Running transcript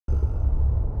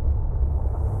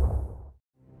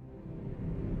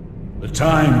The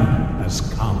time has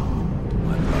come,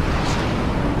 my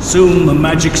brothers. Soon the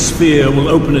magic sphere will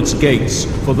open its gates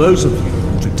for those of you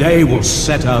who today will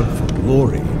set out for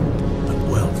glory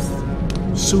and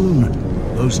wealth. Soon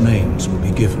those names will be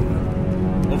given.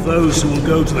 Of those who will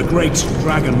go to the great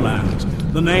Dragonland,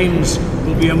 the names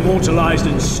will be immortalized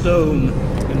in stone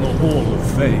in the Hall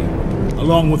of Fame,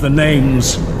 along with the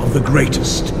names of the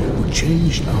greatest who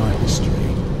changed our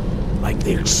history, like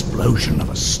the explosion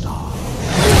of a star.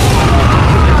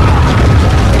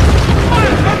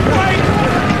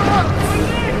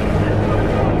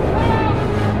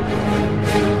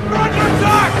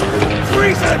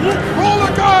 Roll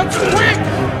the guns, quick!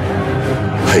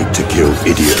 Hate to kill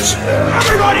idiots.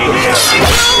 Everybody here!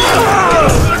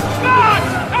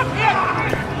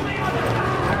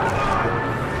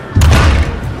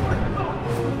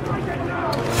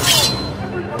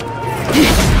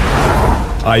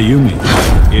 Ayumi,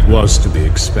 it was to be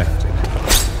expected.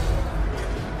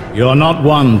 You're not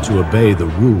one to obey the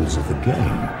rules of the game,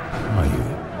 are you?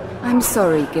 I'm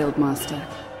sorry, Guildmaster,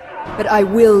 but I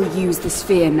will use the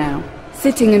sphere now.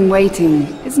 Sitting and waiting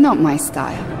is not my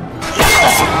style.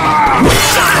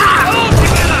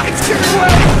 It's getting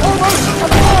away! Almost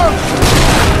above!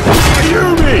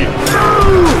 Ayumi!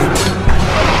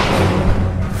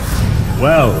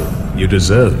 Well, you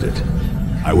deserved it.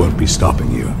 I won't be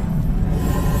stopping you.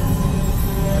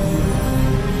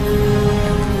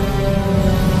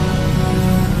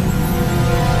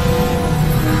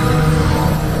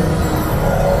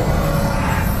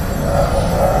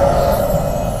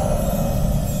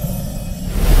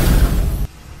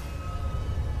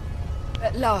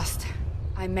 At last,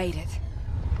 I made it.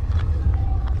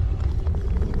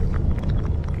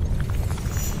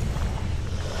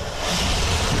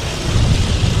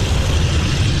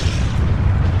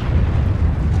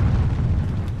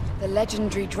 The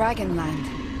legendary Dragonland.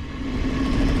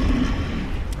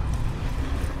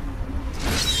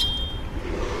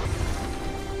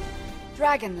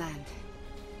 Dragonland.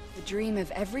 The dream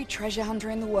of every treasure hunter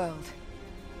in the world.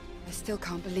 I still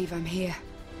can't believe I'm here.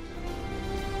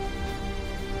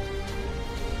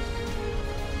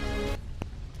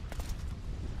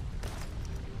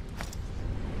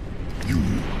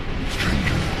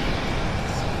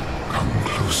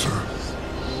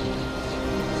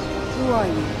 Who are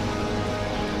you?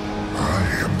 I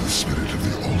am the spirit of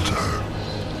the altar.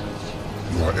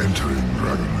 You are entering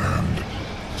Dragonland,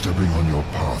 stepping on your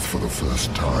path for the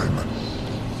first time.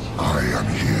 I am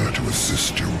here to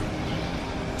assist you.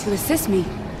 To assist me?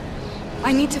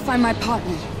 I need to find my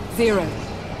partner, Zero.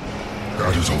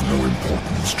 That is of no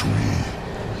importance to me.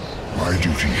 My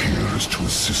duty here is to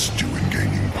assist you in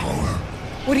gaining power.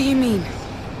 What do you mean?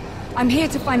 I'm here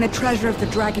to find the treasure of the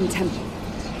Dragon Temple.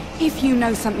 If you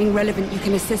know something relevant, you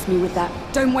can assist me with that.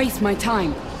 Don't waste my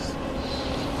time.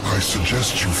 I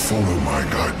suggest you follow my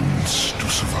guidance to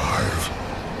survive.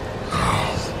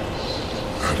 Now,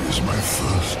 that is my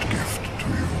first gift to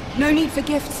you. No need for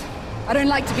gifts. I don't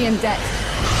like to be in debt.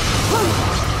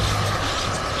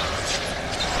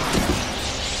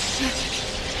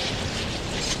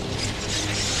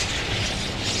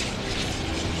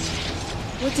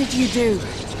 What did you do?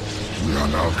 We are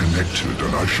now connected,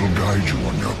 and I shall guide you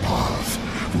on your path.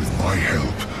 With my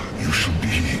help, you shall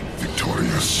be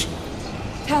victorious.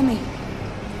 Tell me,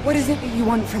 what is it that you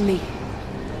want from me?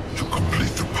 To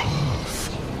complete the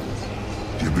path.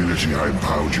 The ability I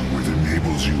empowered you with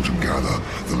enables you to gather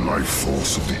the life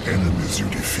force of the enemies you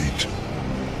defeat.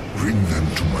 Bring them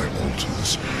to my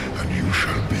altars, and you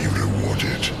shall be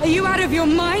rewarded. Are you out of your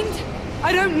mind?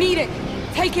 I don't need it.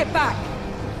 Take it back.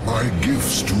 My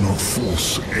gifts do not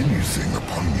force anything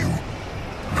upon you.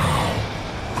 Now,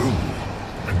 go,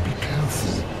 and be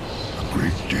careful. A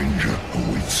great danger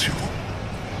awaits you.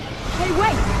 Hey,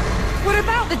 wait! What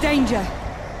about the danger?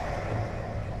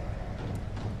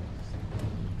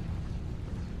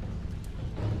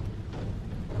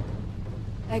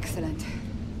 Excellent.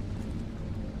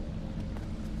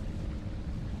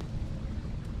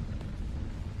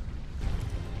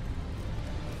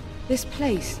 This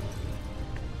place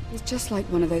is just like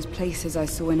one of those places I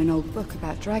saw in an old book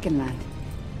about Dragonland.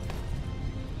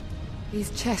 These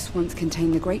chests once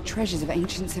contained the great treasures of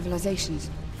ancient civilizations.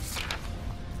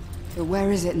 But where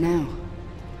is it now?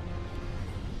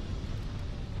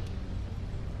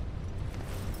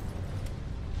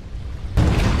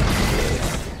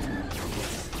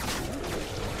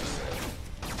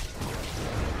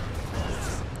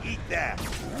 Eat that!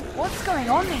 What's going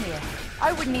on here?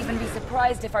 I wouldn't even be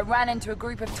surprised if I ran into a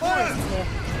group of tourists here.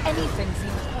 Anything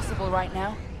seems possible right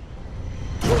now.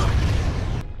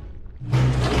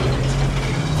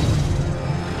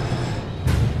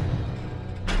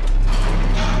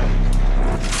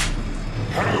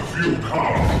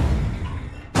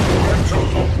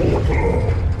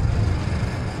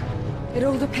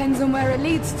 on where it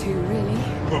leads to, really.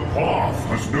 The path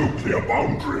has no clear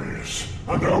boundaries,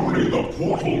 and only the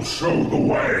portals show the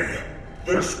way.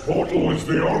 This portal is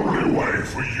the only way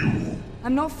for you.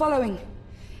 I'm not following.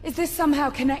 Is this somehow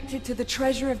connected to the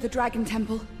treasure of the Dragon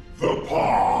Temple? The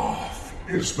path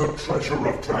is the treasure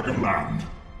of Dragonland,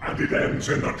 and it ends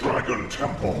in the Dragon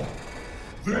Temple.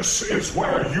 This is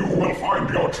where you will find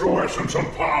your true essence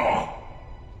and power.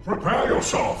 Prepare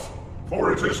yourself,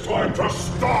 for it is time to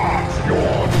start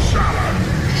your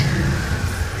challenge!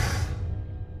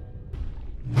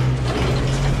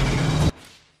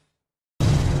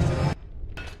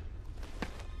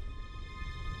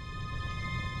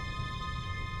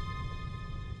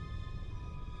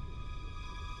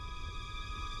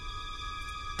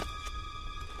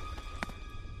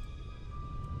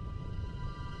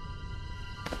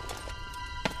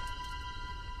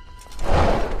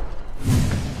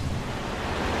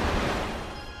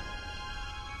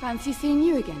 Fancy seeing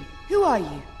you again. Who are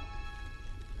you?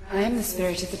 I am the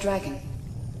spirit of the dragon.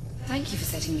 Thank you for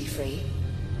setting me free.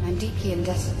 I'm deeply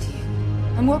indebted to you.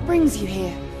 And what brings you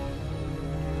here?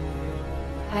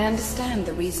 I understand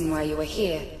the reason why you are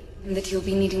here, and that you'll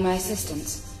be needing my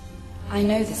assistance. I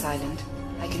know this island.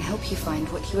 I can help you find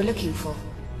what you are looking for.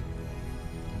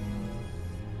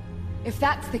 If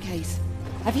that's the case,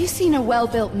 have you seen a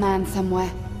well-built man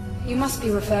somewhere? You must be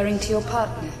referring to your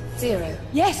partner, Zero.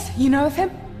 Yes, you know of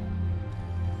him?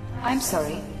 I'm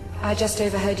sorry. I just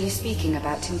overheard you speaking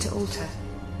about him to Alter.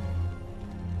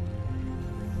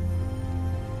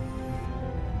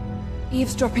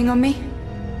 Eavesdropping on me?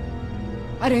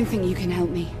 I don't think you can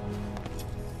help me.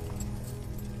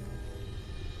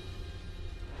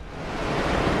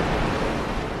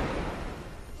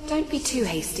 Don't be too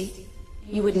hasty.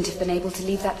 You wouldn't have been able to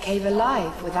leave that cave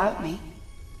alive without me.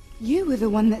 You were the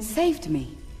one that saved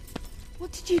me.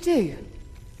 What did you do?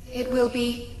 It will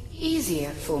be easier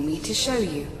for me to show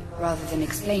you, rather than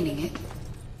explaining it.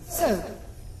 So,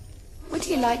 would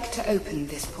you like to open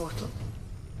this portal?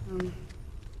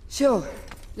 Sure.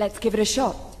 Let's give it a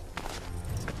shot.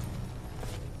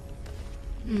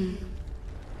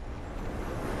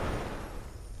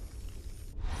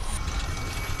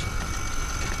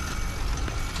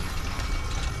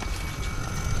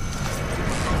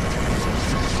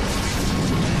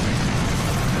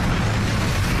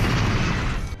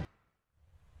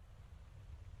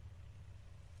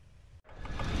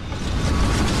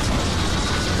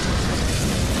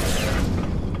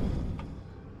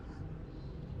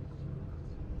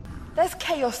 There's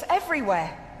chaos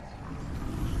everywhere.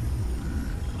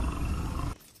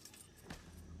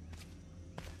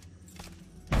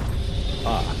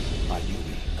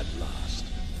 Ayumi, at last.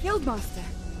 Guildmaster,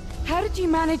 how did you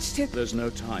manage to... There's no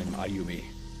time, Ayumi.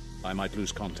 I might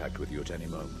lose contact with you at any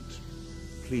moment.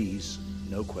 Please,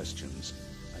 no questions,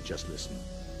 and just listen.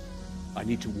 I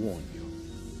need to warn you.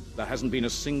 There hasn't been a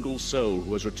single soul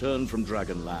who has returned from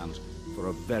Dragonland for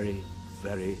a very,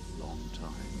 very long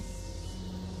time.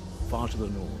 Far to the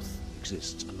north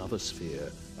exists another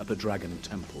sphere at the Dragon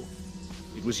Temple.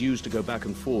 It was used to go back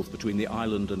and forth between the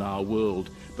island and our world,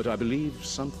 but I believe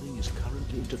something is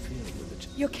currently interfering with it.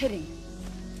 You're kidding.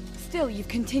 Still, you've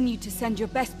continued to send your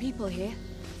best people here,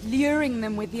 luring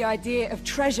them with the idea of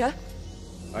treasure.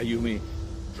 Ayumi,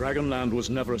 Dragonland was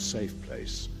never a safe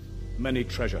place. Many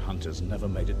treasure hunters never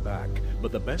made it back,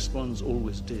 but the best ones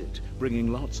always did,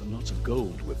 bringing lots and lots of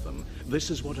gold with them.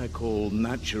 This is what I call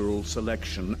natural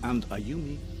selection, and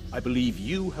Ayumi, I believe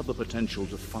you have the potential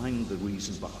to find the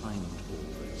reasons behind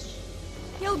all this.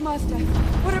 Guildmaster,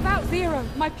 what about Zero?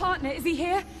 My partner, is he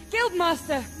here?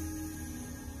 Guildmaster!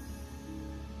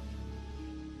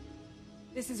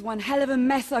 This is one hell of a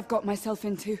mess I've got myself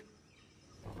into.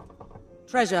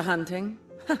 Treasure hunting?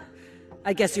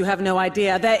 I guess you have no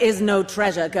idea. There is no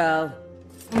treasure, girl.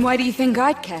 And why do you think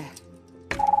I'd care?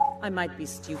 I might be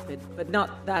stupid, but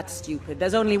not that stupid.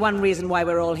 There's only one reason why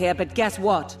we're all here, but guess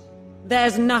what?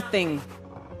 There's nothing.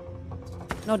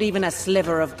 Not even a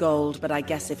sliver of gold, but I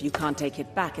guess if you can't take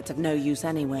it back, it's of no use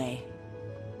anyway.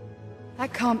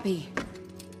 That can't be.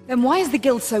 Then why is the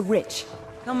guild so rich?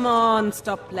 Come on,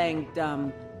 stop playing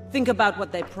dumb. Think about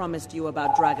what they promised you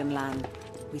about Dragonland.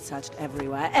 We searched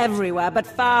everywhere, but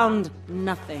found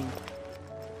nothing.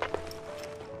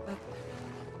 But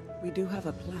we do have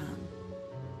a plan.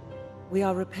 We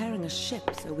are repairing a ship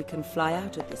so we can fly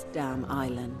out of this damn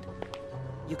island.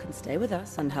 You can stay with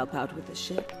us and help out with the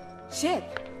ship.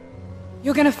 Ship?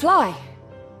 You're gonna fly?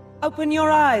 Open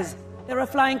your eyes! There are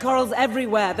flying corals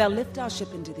everywhere. They'll lift our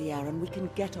ship into the air and we can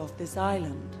get off this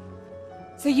island.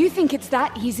 So you think it's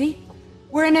that easy?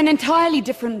 We're in an entirely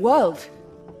different world.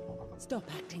 Stop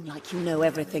acting like you know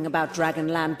everything about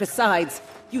Dragonland. Besides,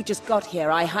 you just got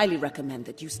here. I highly recommend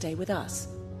that you stay with us.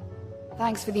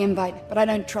 Thanks for the invite, but I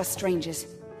don't trust strangers.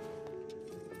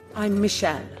 I'm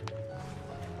Michelle.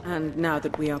 And now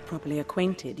that we are properly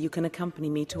acquainted, you can accompany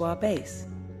me to our base.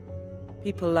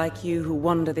 People like you who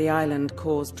wander the island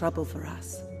cause trouble for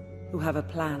us, who have a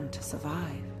plan to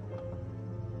survive.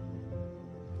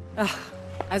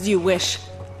 As you wish.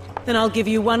 Then I'll give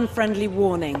you one friendly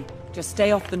warning. Just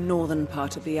stay off the northern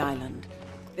part of the island.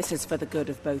 This is for the good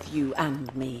of both you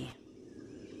and me.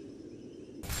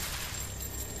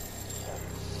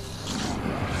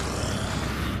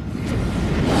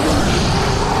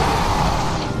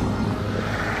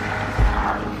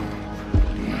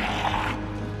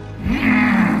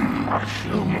 A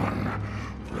human.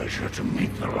 Pleasure to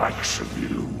meet the likes of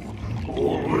you.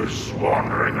 Always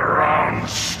wandering around,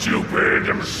 stupid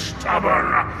and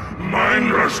stubborn,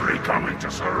 mindlessly coming to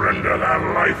surrender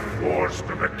their life force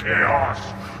to the chaos,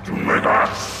 to make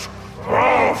us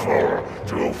powerful,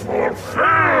 to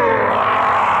fulfill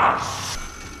us!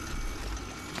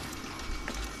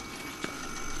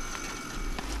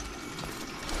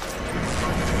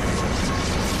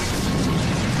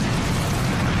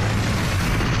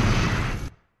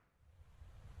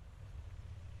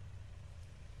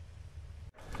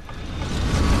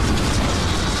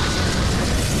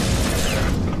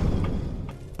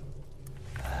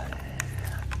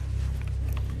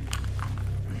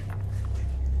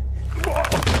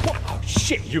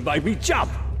 Shit, you made me jump!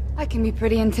 I can be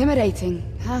pretty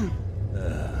intimidating, huh?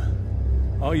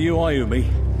 Are you Ayumi?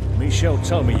 Michelle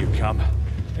told me you'd come.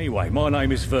 Anyway, my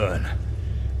name is Vern.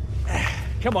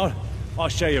 Come on, I'll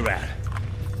show you around.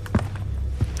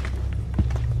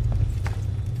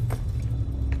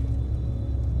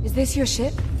 Is this your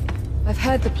ship? I've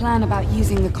heard the plan about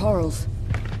using the corals.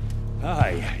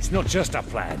 Hey, it's not just a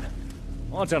plan.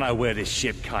 I don't know where this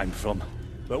ship came from,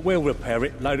 but we'll repair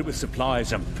it, load it with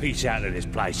supplies, and peace out of this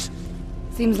place.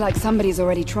 Seems like somebody's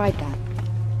already tried that.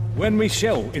 When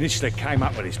Michelle initially came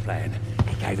up with this plan,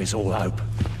 it gave us all hope.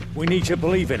 We need to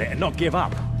believe in it and not give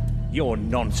up. Your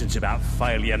nonsense about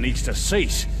failure needs to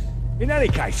cease. In any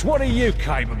case, what are you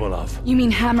capable of? You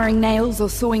mean hammering nails or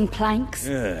sawing planks?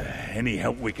 Any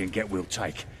help we can get we'll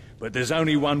take. But there's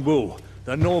only one rule.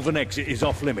 The northern exit is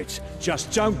off limits.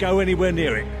 Just don't go anywhere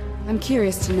near it. I'm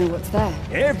curious to know what's there.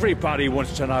 Everybody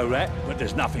wants to know that, but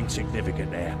there's nothing significant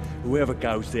there. Whoever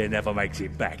goes there never makes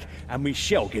it back, and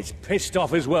Michelle gets pissed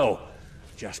off as well.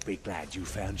 Just be glad you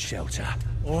found shelter,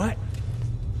 all right?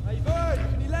 Hey, Vern,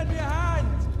 can you lend me a hand?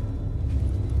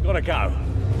 Gotta go.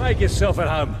 Make yourself at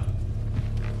home.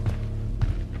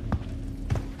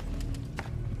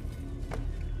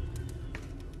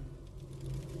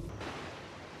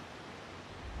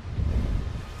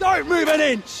 Don't move an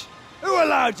inch! Who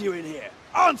allowed you in here?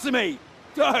 Answer me!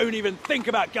 Don't even think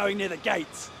about going near the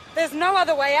gates! There's no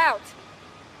other way out!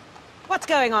 What's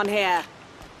going on here?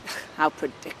 How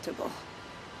predictable.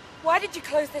 Why did you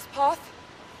close this path?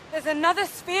 There's another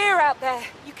sphere out there.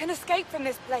 You can escape from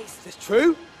this place. Is this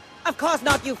true? Of course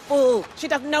not, you fool! She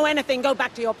doesn't know anything. Go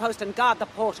back to your post and guard the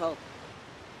portal.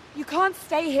 You can't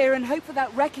stay here and hope for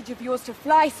that wreckage of yours to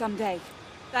fly someday.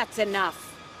 That's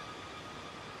enough.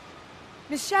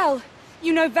 Michelle,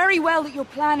 you know very well that your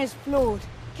plan is flawed.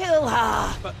 Kill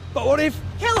her! But what if...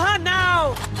 Kill her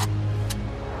now!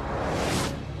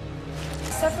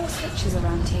 Several switches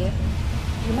around here.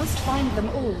 You must find them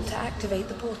all to activate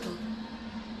the portal.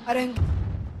 I don't...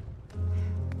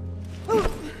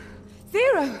 Oh!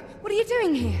 Zero! What are you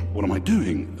doing here? What am I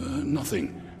doing?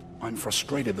 Nothing. I'm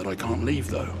frustrated that I can't leave,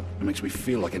 though. It makes me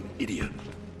feel like an idiot.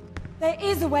 There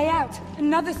is a way out.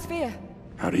 Another sphere.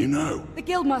 How do you know? The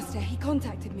Guildmaster, he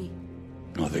contacted me.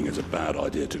 I think it's a bad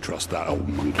idea to trust that old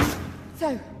monkey.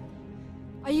 So,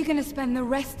 are you gonna spend the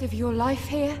rest of your life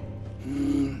here?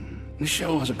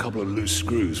 Michelle has a couple of loose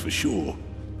screws for sure,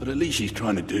 but at least she's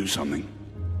trying to do something.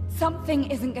 Something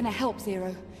isn't gonna help,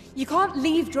 Zero. You can't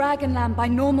leave Dragonland by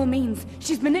normal means.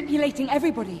 She's manipulating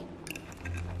everybody.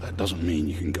 That doesn't mean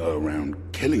you can go around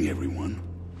killing everyone.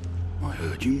 I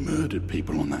heard you murdered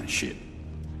people on that ship.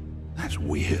 That's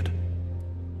weird.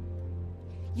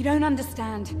 You don't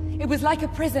understand. It was like a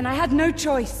prison. I had no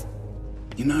choice.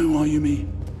 You know, Ayumi,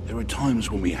 there are times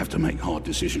when we have to make hard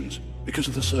decisions because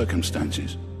of the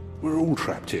circumstances. We're all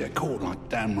trapped here, caught like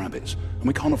damn rabbits, and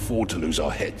we can't afford to lose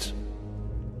our heads.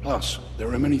 Plus,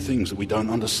 there are many things that we don't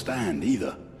understand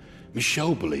either.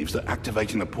 Michelle believes that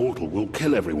activating the portal will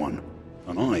kill everyone,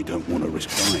 and I don't want to risk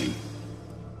dying.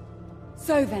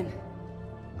 So then,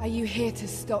 are you here to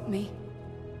stop me?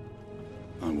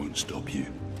 I won't stop you,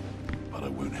 but I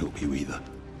won't help you either.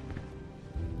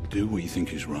 Do what you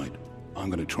think is right, I'm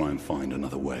gonna try and find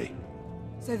another way.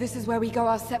 So this is where we go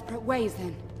our separate ways,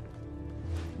 then?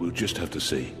 We'll just have to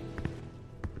see.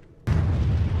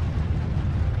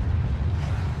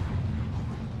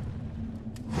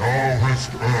 Thou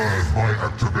hast erred by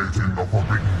activating the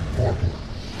forbidden portal.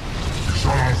 We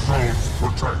shall ourselves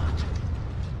protect.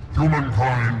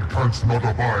 Humankind canst not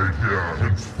abide here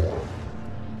henceforth.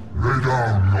 Lay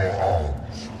down your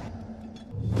arms.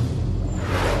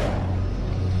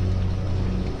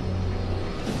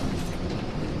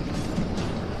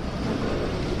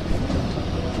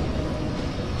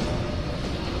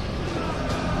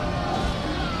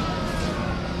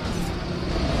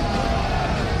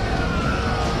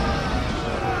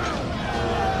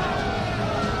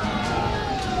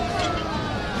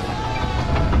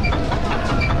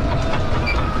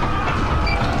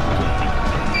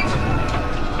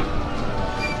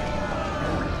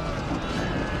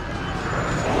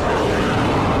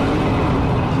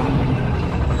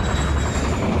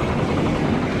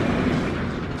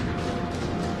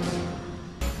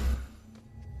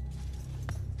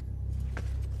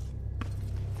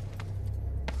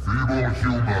 Feeble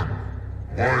human,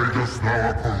 why dost thou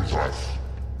oppose us?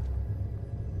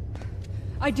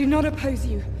 I do not oppose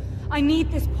you. I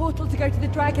need this portal to go to the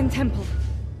Dragon Temple.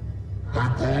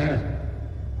 Temple,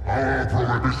 our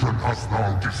prohibition hast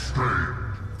thou disdained.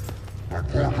 The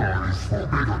portal is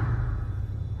forbidden.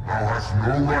 Thou hast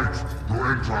no right to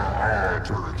enter our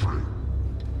territory.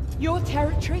 Your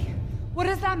territory? What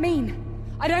does that mean?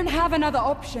 I don't have another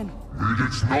option. We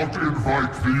did not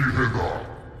invite thee hither.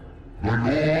 The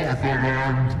law of the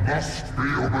land must be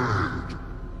obeyed.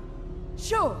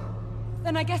 Sure.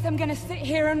 Then I guess I'm gonna sit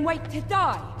here and wait to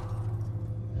die.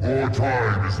 More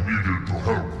time is needed to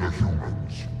help the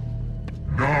humans.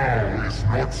 Now is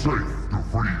not safe to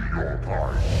free your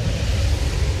kind.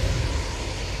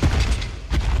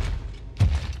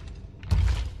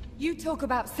 You talk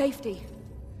about safety.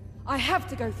 I have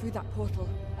to go through that portal,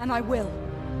 and I will.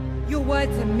 Your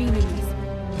words are meaningless.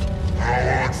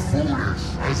 Thou art foolish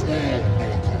as all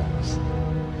mortals.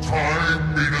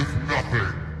 Time meaneth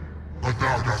nothing, but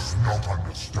thou dost not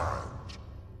understand.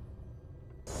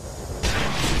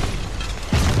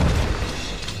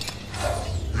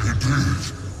 Indeed,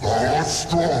 thou art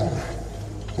strong,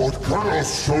 but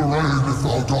chaos shall reign if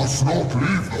thou dost not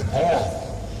leave the path.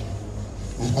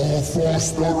 The more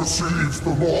force thou receives,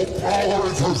 the more power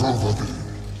it has over thee.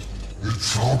 It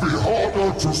shall be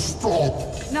harder to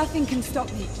stop. Nothing can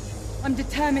stop me. I'm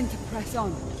determined to press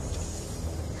on.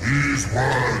 These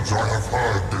words I have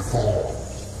heard before.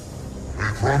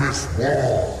 They promise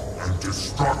war and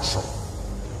destruction.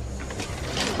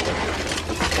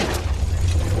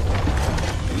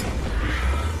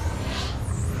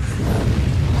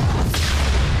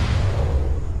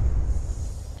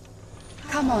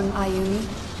 Come on, Ayumi.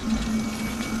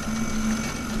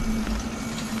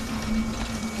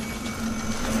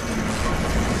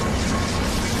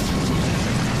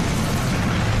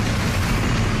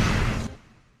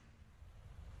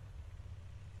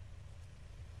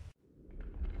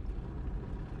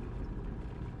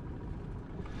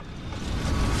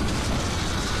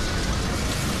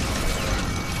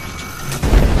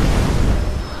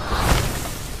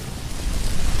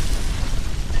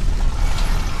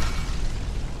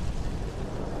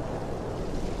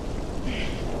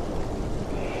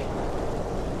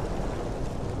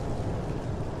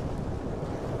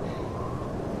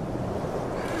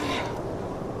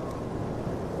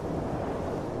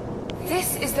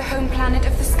 This is the home planet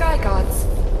of the Sky Guards.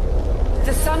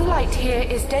 The sunlight here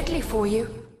is deadly for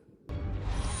you.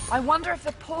 I wonder if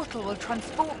the portal will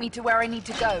transport me to where I need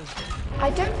to go. I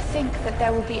don't think that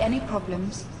there will be any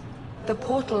problems. The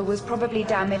portal was probably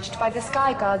damaged by the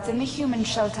Sky Guards in the human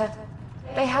shelter.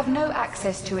 They have no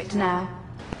access to it now.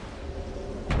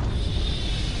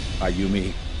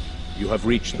 Ayumi, you have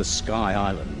reached the Sky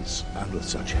Islands, and with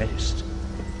such haste.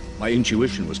 My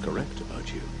intuition was correct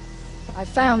about you. I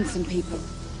found some people.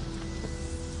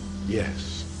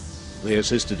 Yes, they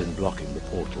assisted in blocking the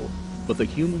portal, but the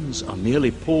humans are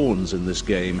merely pawns in this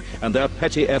game, and their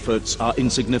petty efforts are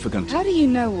insignificant. How do you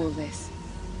know all this?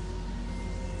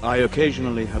 I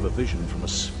occasionally have a vision from a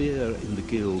sphere in the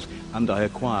guild, and I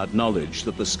acquired knowledge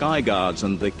that the Sky Guards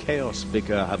and the Chaos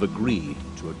Vicar have agreed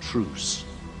to a truce.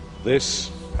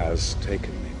 This has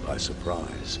taken me by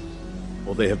surprise,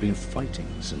 for they have been fighting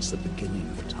since the beginning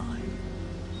of time.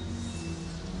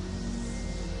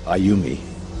 Ayumi,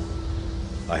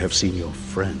 I have seen your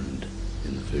friend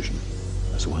in the vision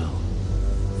as well.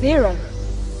 Zero.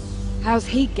 How's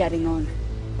he getting on?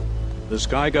 The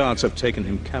Sky Guards have taken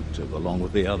him captive along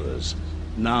with the others.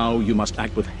 Now you must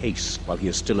act with haste while he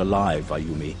is still alive,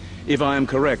 Ayumi. If I am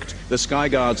correct, the Sky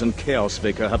Guards and Chaos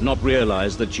Vicar have not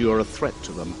realized that you are a threat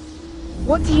to them.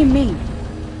 What do you mean?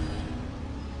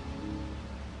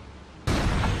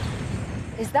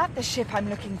 Is that the ship I'm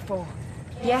looking for?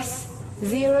 Yes,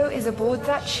 Zero is aboard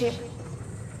that ship.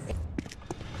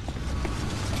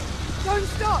 Don't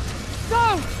stop!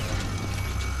 Don't!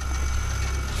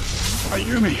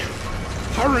 Ayumi!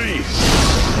 Hurry!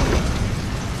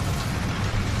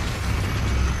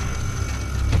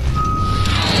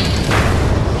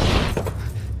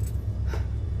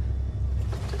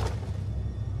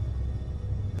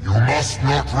 You must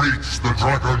not reach the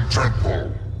Dragon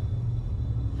Temple.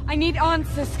 I need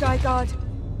answers, Skyguard.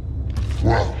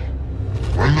 Well,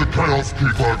 when the Chaos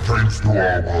Keeper came to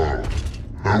our world,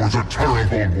 there was a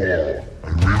terrible war,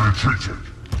 and we retreated.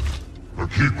 The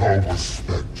Keeper was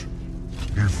spent.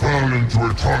 He fell into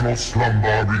eternal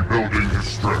slumber, rebuilding his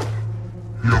strength.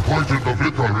 He appointed the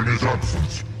Vicar in his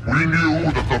absence. We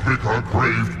knew that the Vicar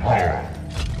craved power.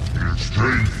 In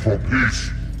exchange for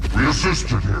peace, we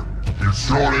assisted him,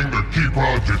 ensuring the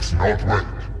Keeper did not wait.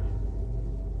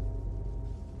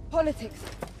 Politics,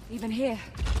 even here.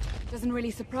 Doesn't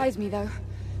really surprise me, though.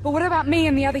 But what about me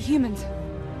and the other humans?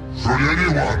 Should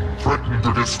anyone threaten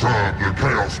to disturb the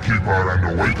Chaos Keeper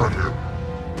and awaken him,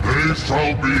 they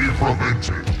shall be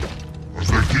prevented, as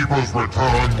the Keeper's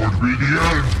return would be the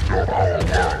end of our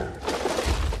world.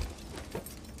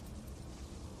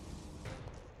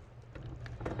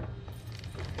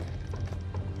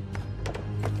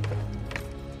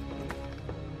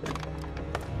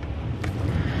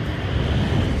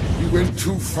 You went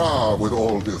too far with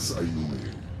all this,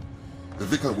 Ayumi. The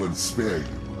Vicar won't spare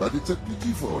you, but it's a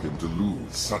pity for him to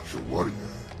lose such a warrior.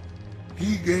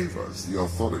 He gave us the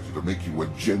authority to make you a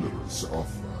generous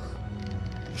offer.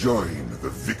 Join the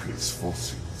Vicar's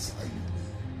forces,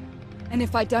 Ayumi. And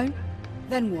if I don't,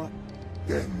 then what?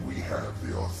 Then we have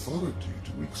the authority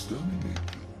to exterminate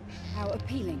you. How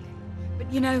appealing.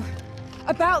 But you know,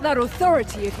 about that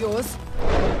authority of yours...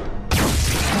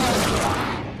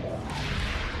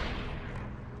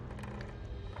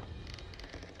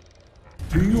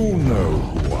 Do you know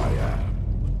who I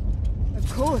am? Of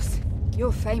course.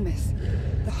 You're famous.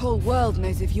 The whole world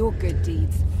knows of your good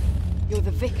deeds. You're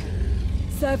the Vicar,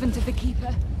 servant of the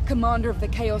Keeper, commander of the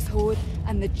Chaos Horde,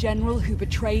 and the general who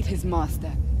betrayed his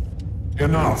master.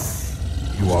 Enough!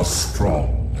 You are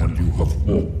strong, and you have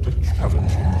walked a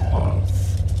challenging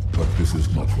path. But this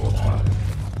is not your time.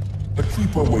 The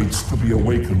Keeper waits to be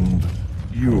awakened.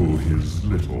 You, his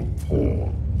little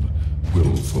pawn,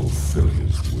 will fulfill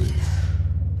his wish.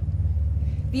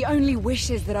 The only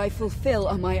wishes that I fulfill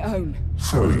are my own.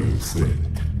 So you think.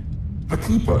 The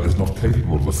Keeper is not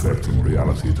capable of affecting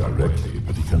reality directly,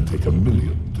 but he can take a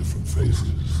million different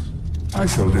faces. I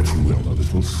shall let you in a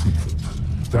little secret.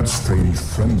 That strange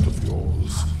friend of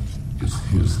yours is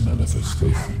his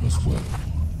manifestation as well.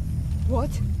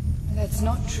 What? That's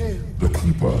not true. The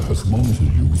Keeper has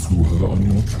monitored you through her on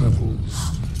your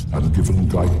travels, and given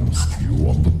guidance to you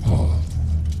on the path.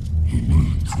 He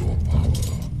needs your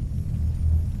power.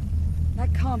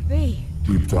 That can't be.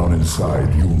 Deep down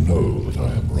inside, you know that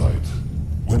I am right.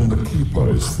 When the Keeper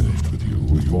is finished with you,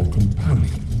 your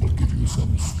companion will give you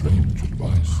some strange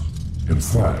advice. In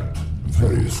fact,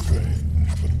 very strange,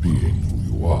 but being who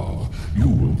you are, you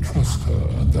will trust her,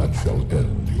 and that shall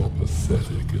end your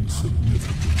pathetic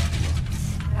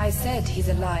insignificance. I said he's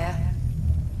a liar.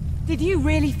 Did you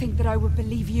really think that I would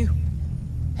believe you?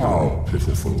 How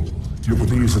pitiful. You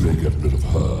could easily get rid of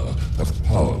her. That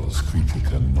powerless creature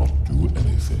cannot do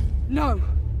anything. No!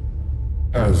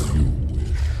 As you wish.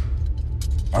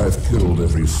 I've killed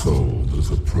every soul that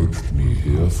has approached me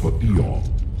here for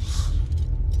eons.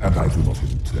 And I do not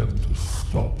intend to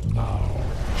stop now.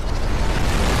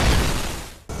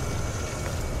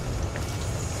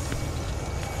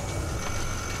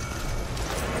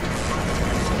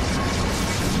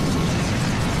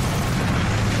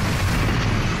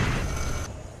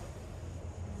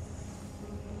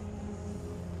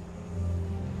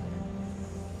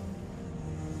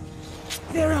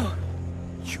 Zero!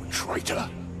 You traitor!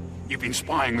 You've been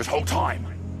spying this whole time!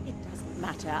 It doesn't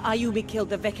matter. Ayumi killed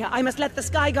the Vicar. I must let the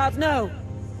Sky Guards know.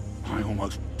 I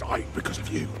almost died because of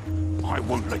you. I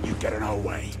won't let you get in our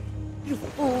way. You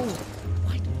fool!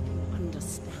 Why don't you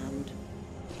understand?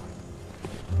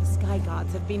 The Sky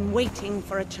Guards have been waiting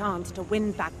for a chance to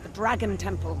win back the Dragon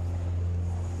Temple.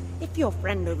 If your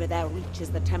friend over there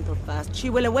reaches the temple first, she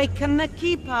will awaken the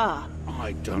Keeper.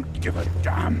 I don't give a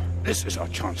damn. This is our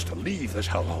chance to leave this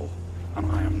hellhole,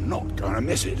 and I am not going to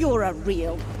miss it. You're a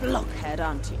real blockhead,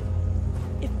 aren't you?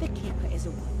 If the Keeper is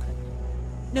awoken,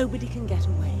 Nobody can get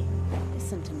away.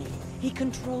 Listen to me. He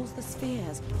controls the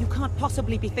spheres. You can't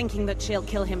possibly be thinking that she'll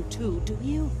kill him too, do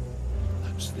you?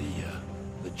 That's the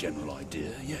general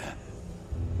idea, yeah.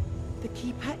 The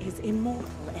Keeper is immortal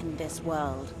in this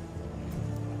world.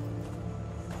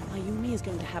 Ayumi is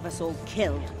going to have us all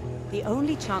killed. The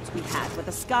only chance we had were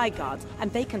the Sky Guards,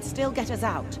 and they can still get us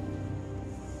out.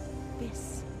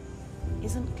 This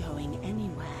isn't going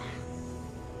anywhere.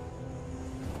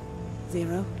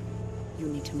 Zero, you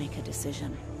need to make a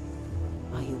decision.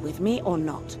 Are you with me or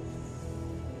not?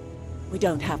 We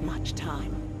don't have much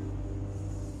time.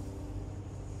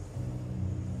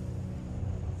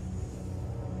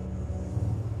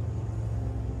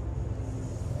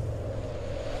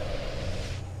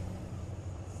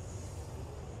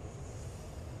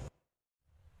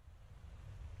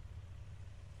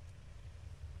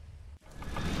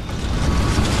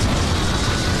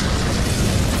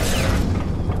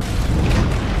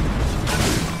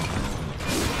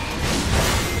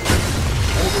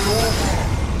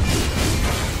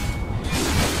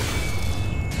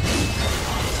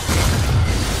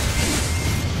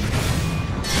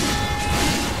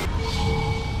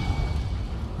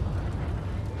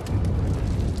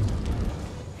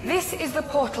 This is the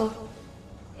portal.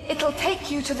 It'll take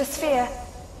you to the sphere.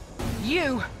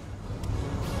 You!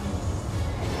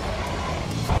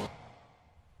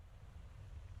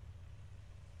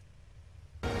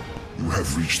 You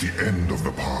have reached the end of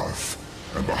the path,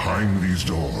 and behind these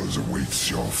doors awaits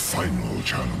your final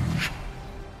challenge.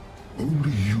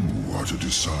 Only you are to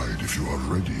decide if you are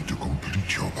ready to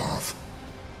complete your path.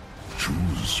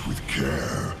 Choose with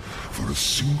care, for a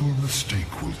single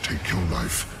mistake will take your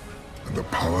life, and the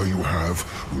power you have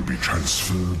will be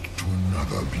transferred to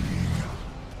another being.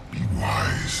 Be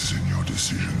wise in your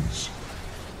decisions.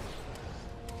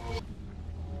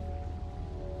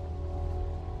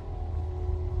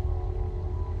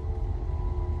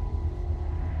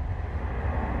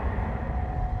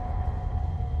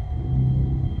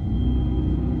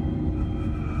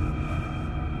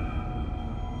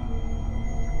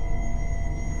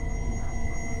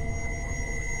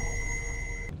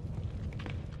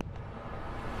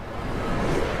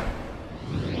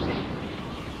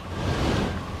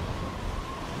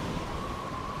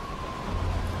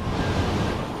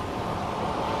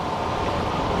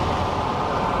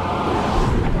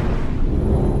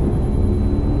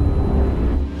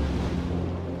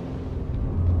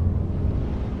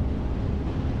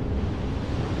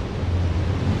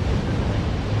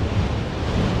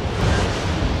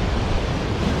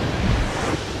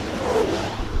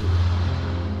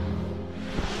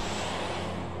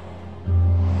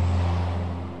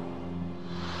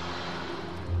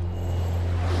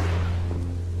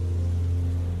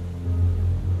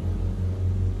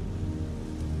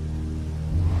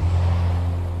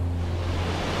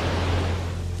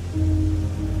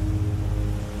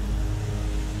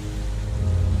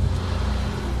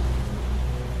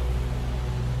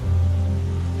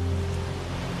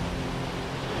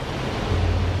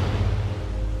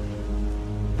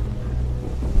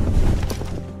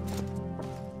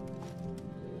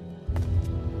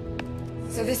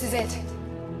 So this is it.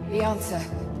 The answer.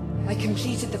 I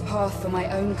completed the path for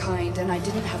my own kind, and I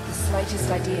didn't have the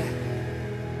slightest idea.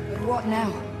 But what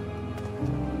now?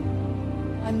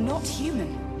 I'm not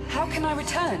human. How can I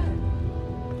return?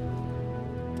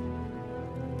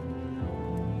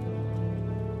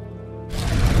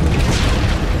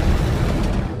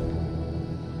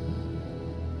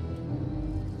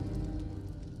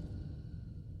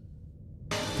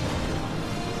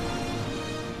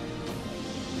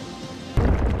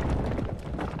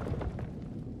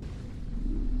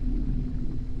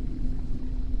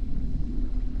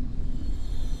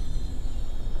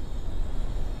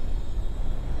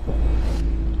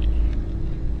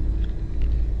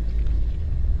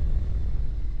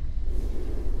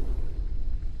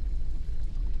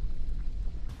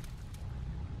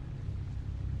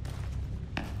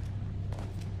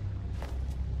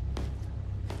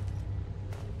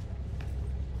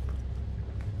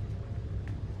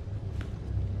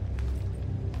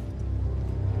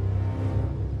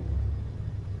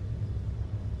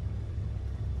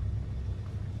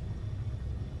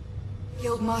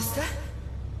 Guildmaster?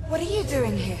 What are you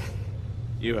doing here?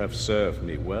 You have served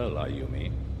me well,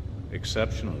 Ayumi.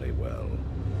 Exceptionally well.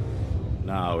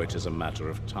 Now it is a matter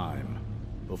of time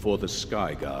before the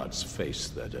Sky Guards face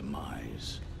their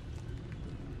demise.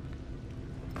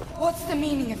 What's the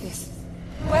meaning of this?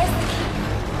 Where's the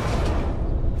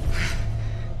Keeper?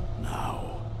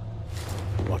 Now,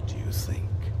 what do you think?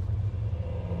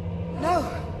 No,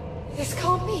 this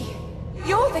can't be.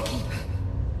 You're the Keeper.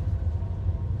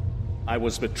 I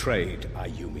was betrayed,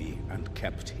 Ayumi, and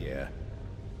kept here.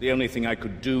 The only thing I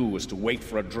could do was to wait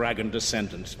for a dragon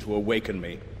descendant to awaken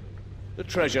me. The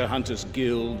Treasure Hunters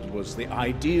Guild was the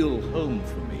ideal home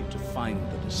for me to find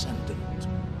the descendant.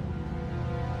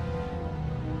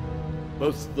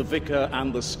 Both the Vicar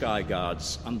and the Sky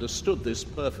Guards understood this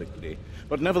perfectly,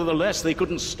 but nevertheless they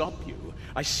couldn't stop you.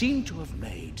 I seem to have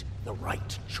made the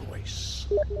right choice.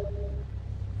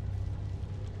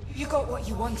 You got what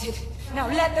you wanted. Now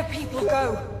let the people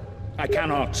go! I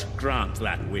cannot grant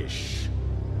that wish.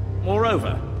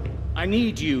 Moreover, I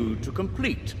need you to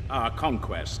complete our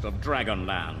conquest of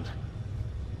Dragonland.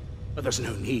 But there's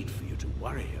no need for you to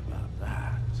worry about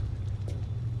that.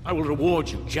 I will reward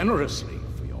you generously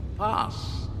for your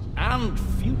past and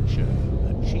future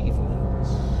achievements.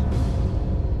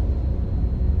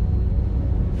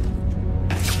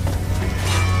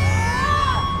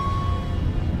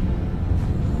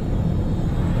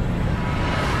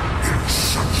 It's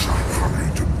such a hurry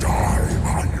to die,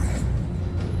 are you?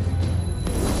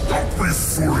 Don't be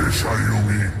foolish,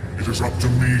 Ayumi. It is up to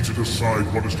me to decide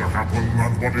what is to happen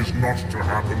and what is not to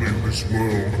happen in this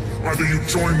world. Either you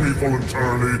join me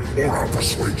voluntarily, or I'll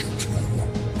persuade you to.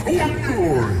 Who are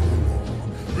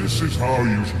you? This is how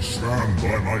you should stand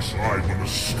by my side when the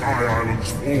Sky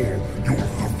Islands fall. You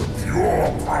will have the pure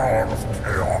power of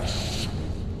chaos.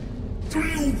 Do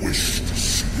you wish to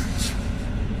see it?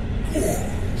 Good.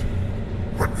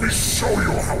 Let me show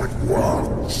you how it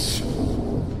works.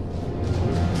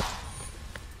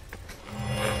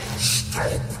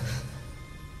 Stop.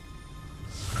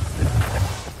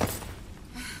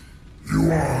 You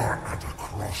are at a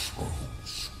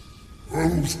crossroads.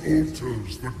 Those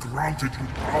altars that granted you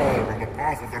power in the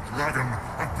path of the dragon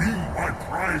have been my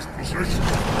prized possession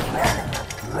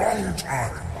for a long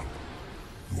time.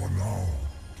 You are now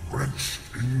drenched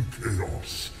in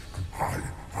chaos, and I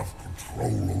have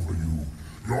control over you.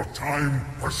 Your time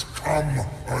has come,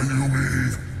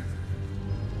 Ayumi.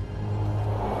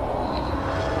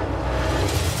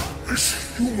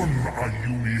 This human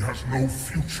Ayumi has no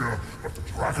future, but the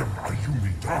dragon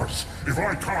Ayumi does. If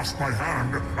I cast my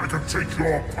hand, I can take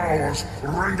your powers,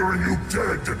 rendering you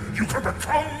dead. You can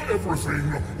become everything,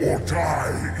 or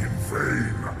die in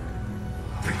vain.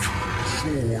 Take the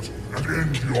sword and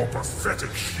end your pathetic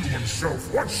human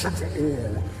self once and for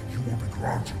all. You will be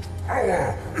granted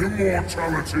power,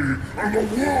 immortality, and the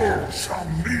world shall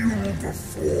kneel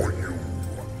before you.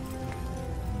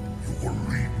 You will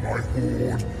lead my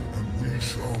horde, we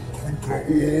shall conquer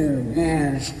all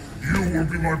worlds. You will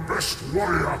be my best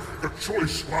warrior. The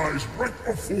choice lies right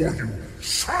before you.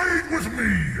 Side with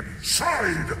me!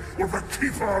 Side with the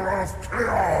Keeper of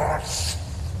Chaos!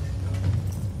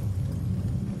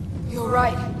 You're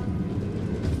right.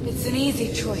 It's an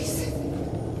easy choice.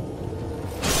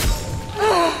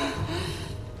 Oh,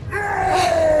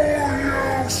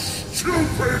 you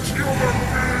stupid human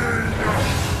being!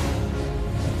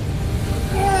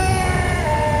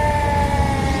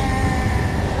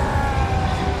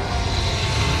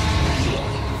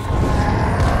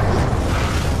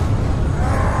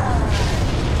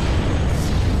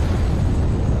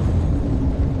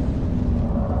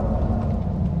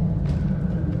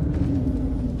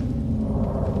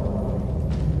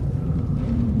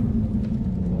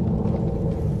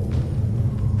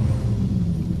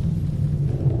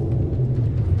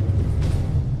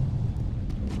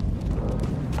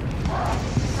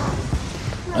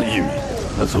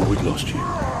 I thought we'd lost you.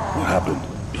 What happened?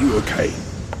 Are you okay?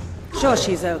 Sure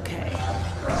she's okay.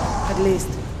 At least,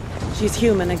 she's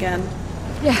human again.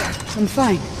 Yeah, I'm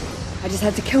fine. I just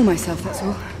had to kill myself, that's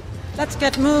all. Let's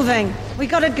get moving. We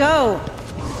gotta go.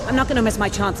 I'm not gonna miss my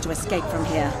chance to escape from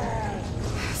here.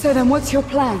 So then what's your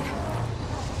plan?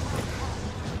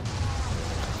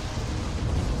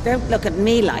 Don't look at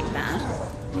me like that.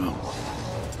 Well,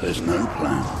 there's no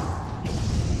plan.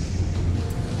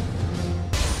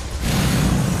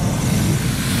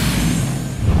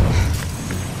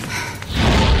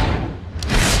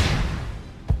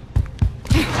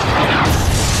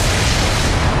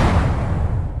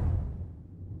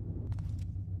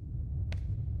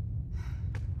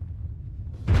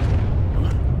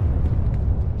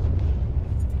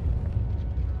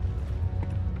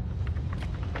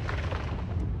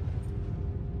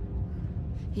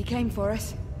 He came for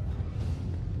us.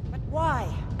 But why?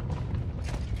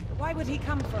 Why would he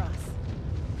come for us?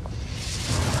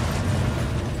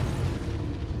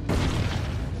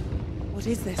 What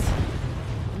is this?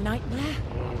 A nightmare?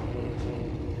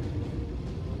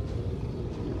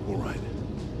 All right.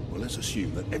 Well, let's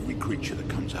assume that every creature that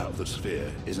comes out of the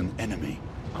sphere is an enemy,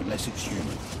 unless it's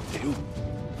human. Deal?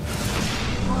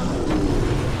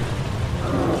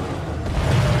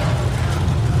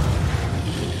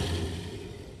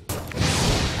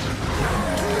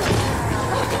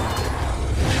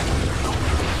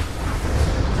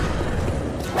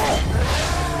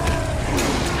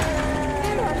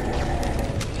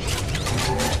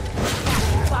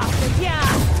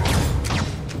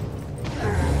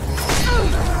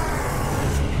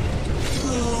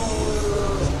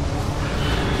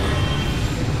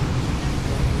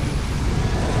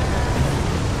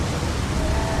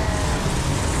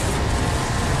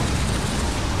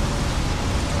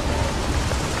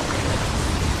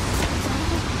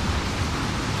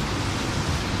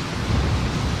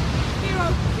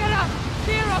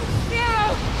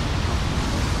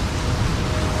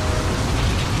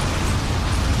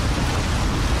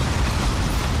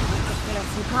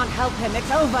 can't help him.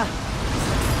 It's over.